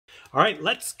All right,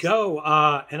 let's go.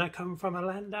 And I come from a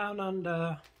land down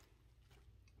under.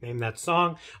 Name that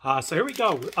song. So here we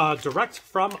go. Direct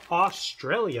from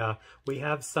Australia, we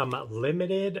have some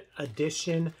limited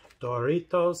edition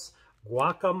Doritos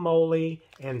Guacamole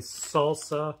and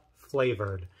Salsa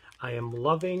flavored. I am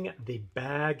loving the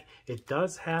bag. It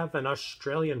does have an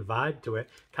Australian vibe to it,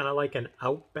 kind of like an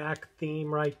Outback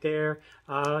theme right there.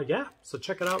 Yeah, so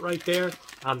check it out right there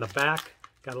on the back.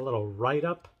 Got a little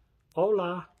write-up.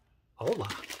 Hola. Hola.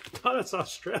 Oh, that's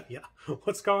Australia.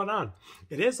 What's going on?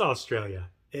 It is Australia.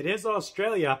 It is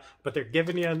Australia, but they're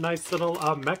giving you a nice little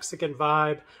Mexican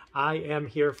vibe. I am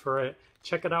here for it.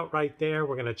 Check it out right there.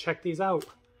 We're going to check these out.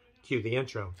 Cue the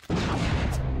intro.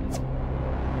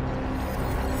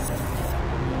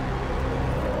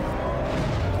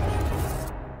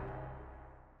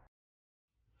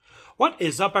 What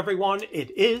is up, everyone? It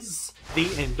is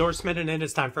the endorsement, and it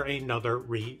is time for another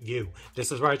review.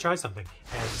 This is where I try something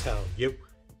and tell you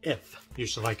if you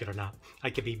should like it or not. I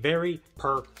can be very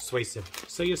persuasive.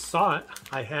 So you saw it.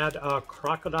 I had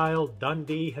Crocodile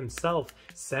Dundee himself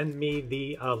send me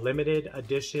the limited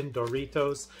edition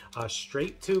Doritos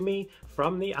straight to me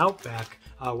from the Outback.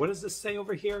 What does this say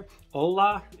over here?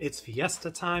 Hola, it's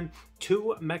fiesta time.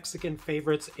 2 Mexican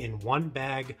favorites in one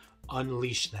bag.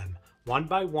 Unleash them one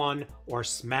by one or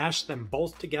smash them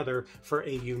both together for a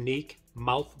unique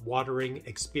mouth-watering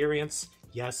experience.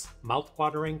 Yes,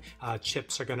 mouth-watering.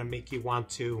 Chips are going to make you want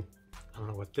to, I don't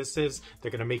know what this is. They're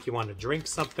going to make you want to drink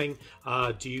something.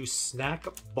 Do you snack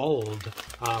bold?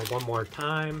 One more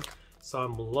time. So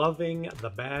I'm loving the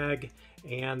bag.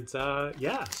 And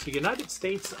yeah, so United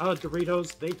States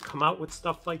Doritos, they've come out with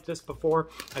stuff like this before.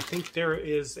 I think there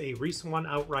is a recent one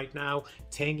out right now,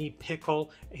 Tangy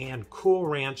Pickle and Cool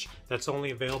Ranch, that's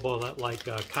only available at like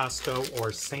Costco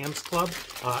or Sam's Club.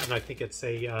 And I think it's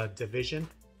a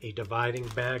dividing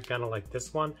bag, kind of like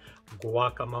this one,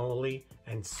 guacamole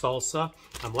and salsa.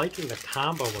 I'm liking the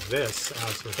combo of this, so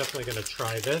we're definitely going to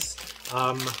try this.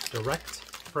 Direct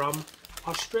from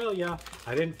Australia.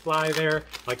 I didn't fly there.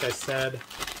 Like I said,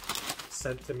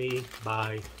 sent to me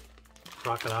by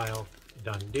Crocodile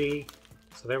Dundee.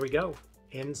 So there we go.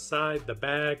 Inside the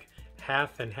bag,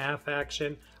 half and half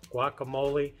action,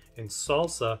 guacamole and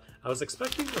salsa. I was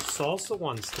expecting the salsa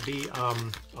ones to be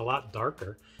a lot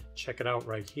darker. Check it out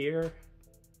right here.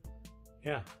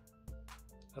 Yeah,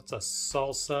 that's a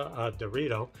salsa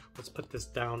Dorito. Let's put this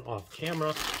down off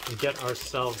camera and get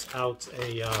ourselves out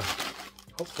a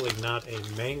hopefully not a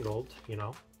mangled, you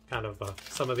know, kind of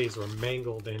some of these were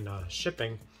mangled in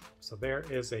shipping. So there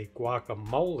is a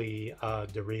guacamole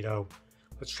Dorito.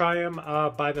 Let's try them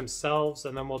by themselves,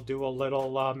 and then we'll do a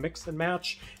little mix and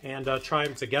match and try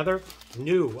them together.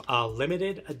 New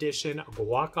limited edition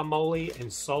guacamole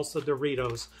and salsa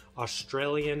Doritos,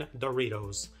 Australian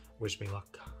Doritos. Wish me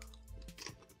luck.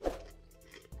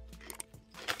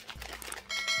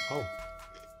 Oh,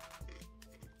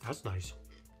 that's nice.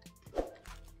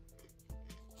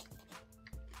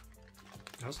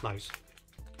 That's nice.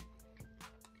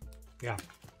 Yeah.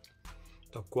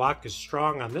 The guac is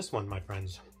strong on this one, my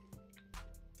friends.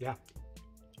 Yeah.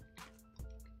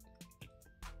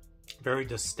 Very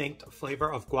distinct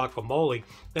flavor of guacamole.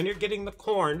 Then you're getting the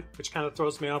corn, which kind of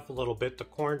throws me off a little bit, the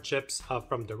corn chips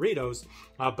from Doritos,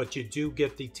 but you do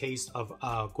get the taste of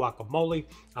guacamole.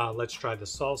 Let's try the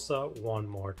salsa one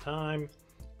more time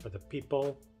for the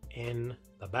people in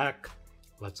the back.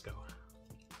 Let's go.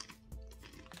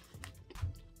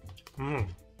 Mmm.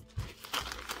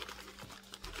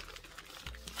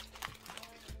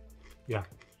 Yeah.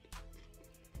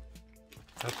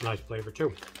 That's a nice flavor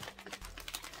too.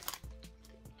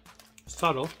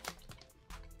 Subtle.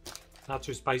 Not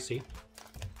too spicy.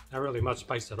 Not really much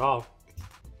spice at all.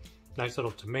 Nice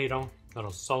little tomato,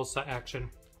 little salsa action.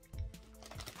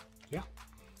 Yeah.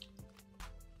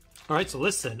 All right, so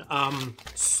listen,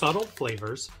 subtle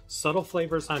flavors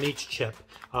on each chip.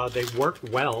 They work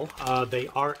well. They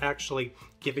are actually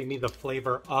giving me the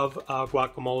flavor of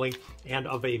guacamole and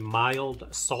of a mild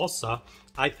salsa.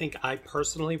 I think I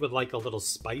personally would like a little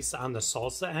spice on the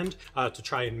salsa end to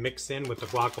try and mix in with the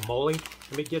guacamole.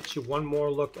 Let me get you one more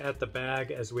look at the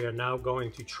bag as we are now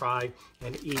going to try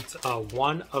and eat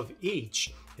one of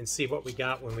each and see what we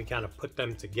got when we kind of put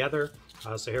them together.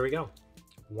 So here we go.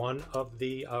 One of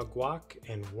the guac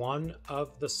and one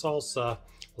of the salsa.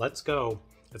 Let's go.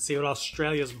 Let's see what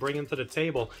Australia's bringing to the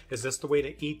table. Is this the way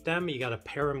to eat them? You got to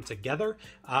pair them together.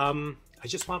 I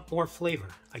just want more flavor.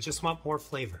 I just want more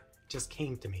flavor. It just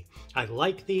came to me. I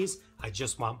like these. I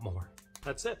just want more.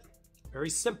 That's it. Very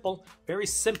simple. Very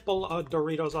simple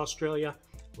Doritos Australia.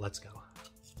 Let's go.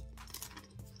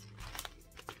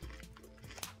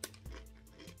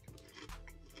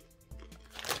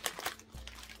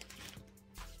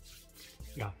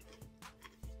 Yeah.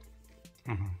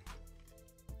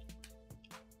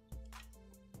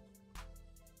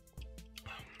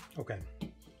 Okay.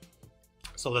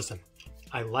 So listen,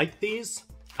 I like these.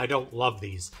 I don't love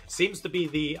these. Seems to be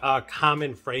the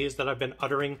common phrase that I've been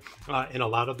uttering in a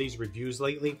lot of these reviews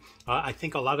lately. I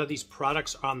think a lot of these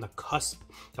products are on the cusp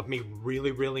of me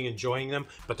really, really enjoying them,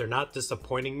 but they're not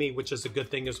disappointing me, which is a good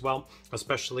thing as well,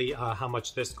 especially how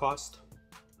much this cost,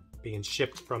 being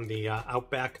shipped from the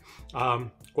Outback.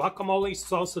 Guacamole,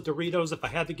 Salsa Doritos, if I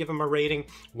had to give them a rating,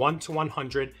 1 to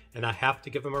 100, and I have to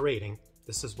give them a rating,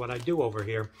 this is what I do over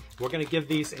here. We're going to give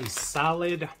these a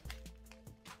solid...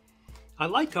 I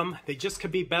like them. They just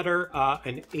could be better.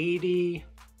 An 82.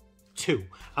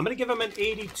 I'm going to give them an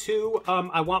 82.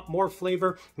 I want more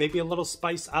flavor, maybe a little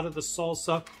spice out of the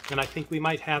salsa. And I think we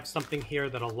might have something here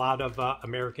that a lot of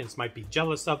Americans might be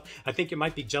jealous of. I think you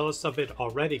might be jealous of it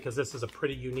already because this is a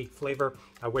pretty unique flavor.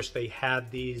 I wish they had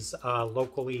these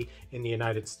locally in the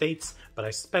United States, but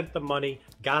I spent the money,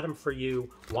 got them for you,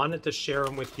 wanted to share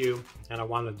them with you, and I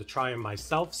wanted to try them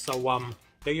myself. So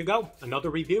there you go. Another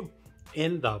review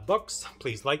in the books.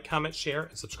 Please like, comment, share,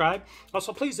 and subscribe.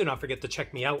 Also, please do not forget to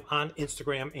check me out on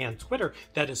Instagram and Twitter.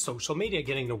 That is social media,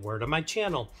 getting the word of my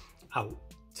channel out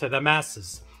to the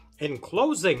masses. In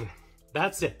closing,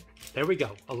 that's it. There we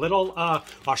go. A little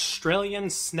Australian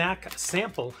snack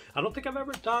sample. I don't think I've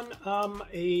ever done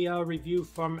a review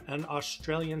from an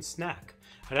Australian snack.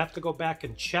 I'd have to go back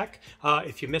and check.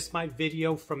 If you missed my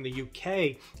video from the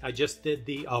UK, I just did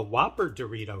the Whopper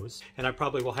Doritos, and I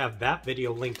probably will have that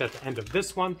video linked at the end of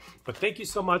this one. But thank you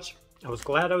so much. I was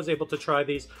glad I was able to try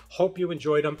these. Hope you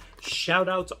enjoyed them. Shout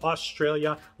out to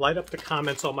Australia. Light up the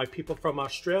comments, all my people from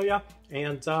Australia.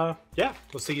 And yeah,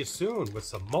 we'll see you soon with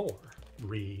some more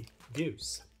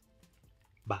reviews.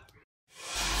 Bye.